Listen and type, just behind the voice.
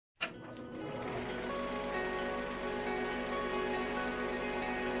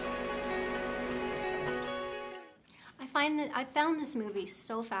I found this movie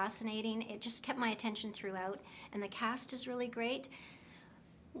so fascinating. It just kept my attention throughout, and the cast is really great.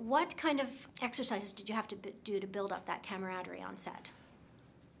 What kind of exercises did you have to do to build up that camaraderie on set?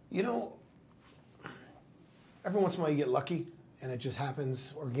 You know, every once in a while you get lucky, and it just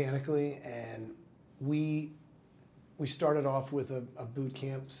happens organically. And we started off with a boot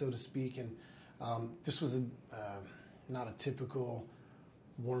camp, so to speak, and this was not a typical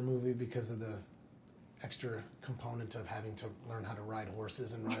war movie because of the extra component of having to learn how to ride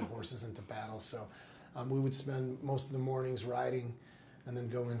horses and ride horses into battle. So we would spend most of the mornings riding, and then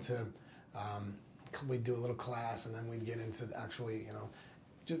go into, we'd do a little class, and then we'd get into actually,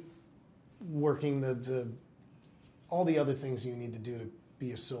 just working all the other things you need to do to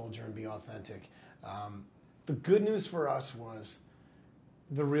be a soldier and be authentic. The good news for us was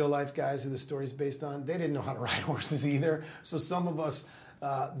the real life guys who the story's based on, they didn't know how to ride horses either. So some of us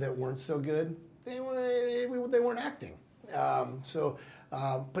that weren't so good, they weren't acting.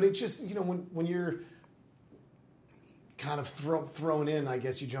 But it just, when you're kind of thrown in, I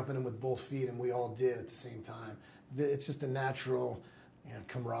guess you're jumping in with both feet, and we all did at the same time. It's just a natural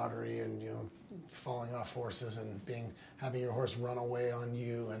camaraderie, and falling off horses and having your horse run away on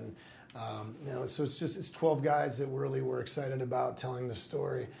you, and so it's 12 guys that really were excited about telling the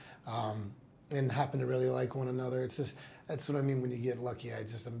story, and happen to really like one another. It's just, that's what I mean when you get lucky.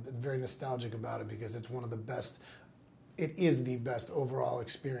 I'm very nostalgic about it, because it's one of the best. It is the best overall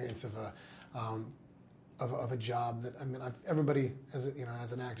experience of a job that, everybody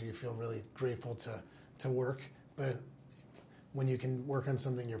as an actor, you feel really grateful to work, but when you can work on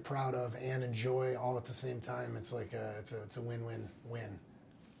something you're proud of and enjoy all at the same time, it's like it's a win-win-win.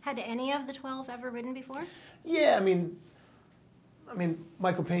 Had any of the 12 ever ridden before? Yeah,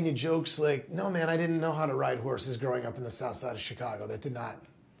 Michael Pena jokes like, "No, man, I didn't know how to ride horses growing up in the south side of Chicago." That did not.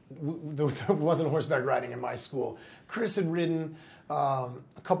 There wasn't horseback riding in my school. Chris had ridden. A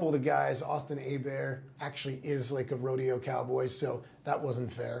couple of the guys, Austin Hebert actually is like a rodeo cowboy, so that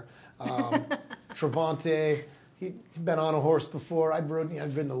wasn't fair. Travante, he'd been on a horse before. I'd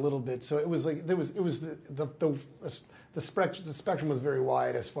ridden a little bit, so it was like the spectrum was very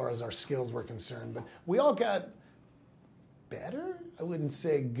wide as far as our skills were concerned. But we all got better. I wouldn't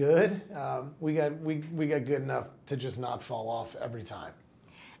say good. We got good enough to just not fall off every time.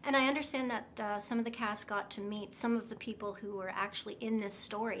 And I understand that some of the cast got to meet some of the people who were actually in this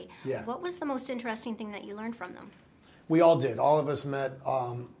story. Yeah. What was the most interesting thing that you learned from them? We all did. All of us met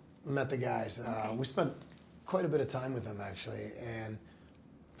the guys. Okay. We spent quite a bit of time with them, actually, and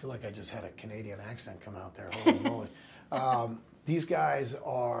I feel like I just had a Canadian accent come out there. Holy moly. These guys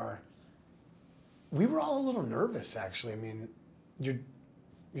we were all a little nervous, actually. You're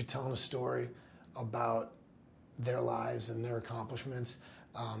telling a story about their lives and their accomplishments,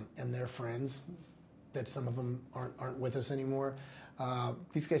 and their friends, that some of them aren't with us anymore.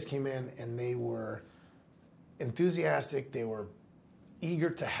 These guys came in, and they were enthusiastic. They were eager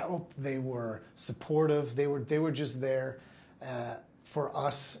to help. They were supportive. They were just there for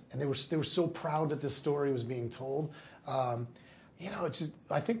us, and they were so proud that this story was being told. It's just,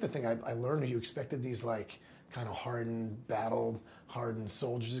 I think the thing I learned is you expected these like kind of battle-hardened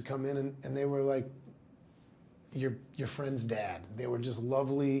soldiers to come in, and they were like your friend's dad. They were just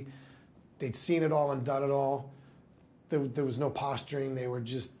lovely. They'd seen it all and done it all. There was no posturing. They were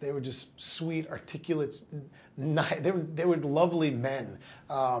just sweet, articulate. They were lovely men,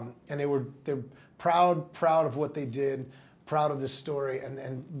 and they're proud of what they did, proud of this story,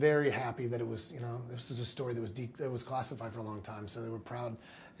 and very happy that it was, this is a story that was classified for a long time. So they were proud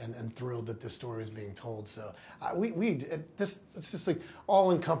and thrilled that this story was being told. So it's just like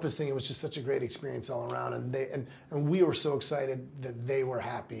all encompassing. It was just such a great experience all around, and we were so excited that they were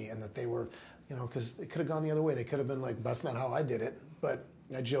happy, and that they were, because it could have gone the other way. They could have been like, "That's not how I did it." But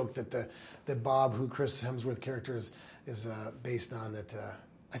I joke that Bob, who Chris Hemsworth character is based on, that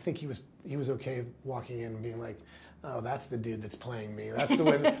I think he was okay walking in and being like, "Oh, that's the dude that's playing me. That's the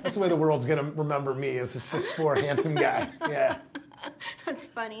way the world's gonna remember me, as a 6'4" handsome guy." Yeah. That's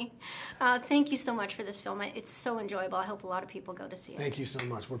funny. Thank you so much for this film. It's so enjoyable. I hope a lot of people go to see it. Thank you so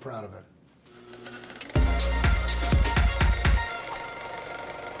much. We're proud of it.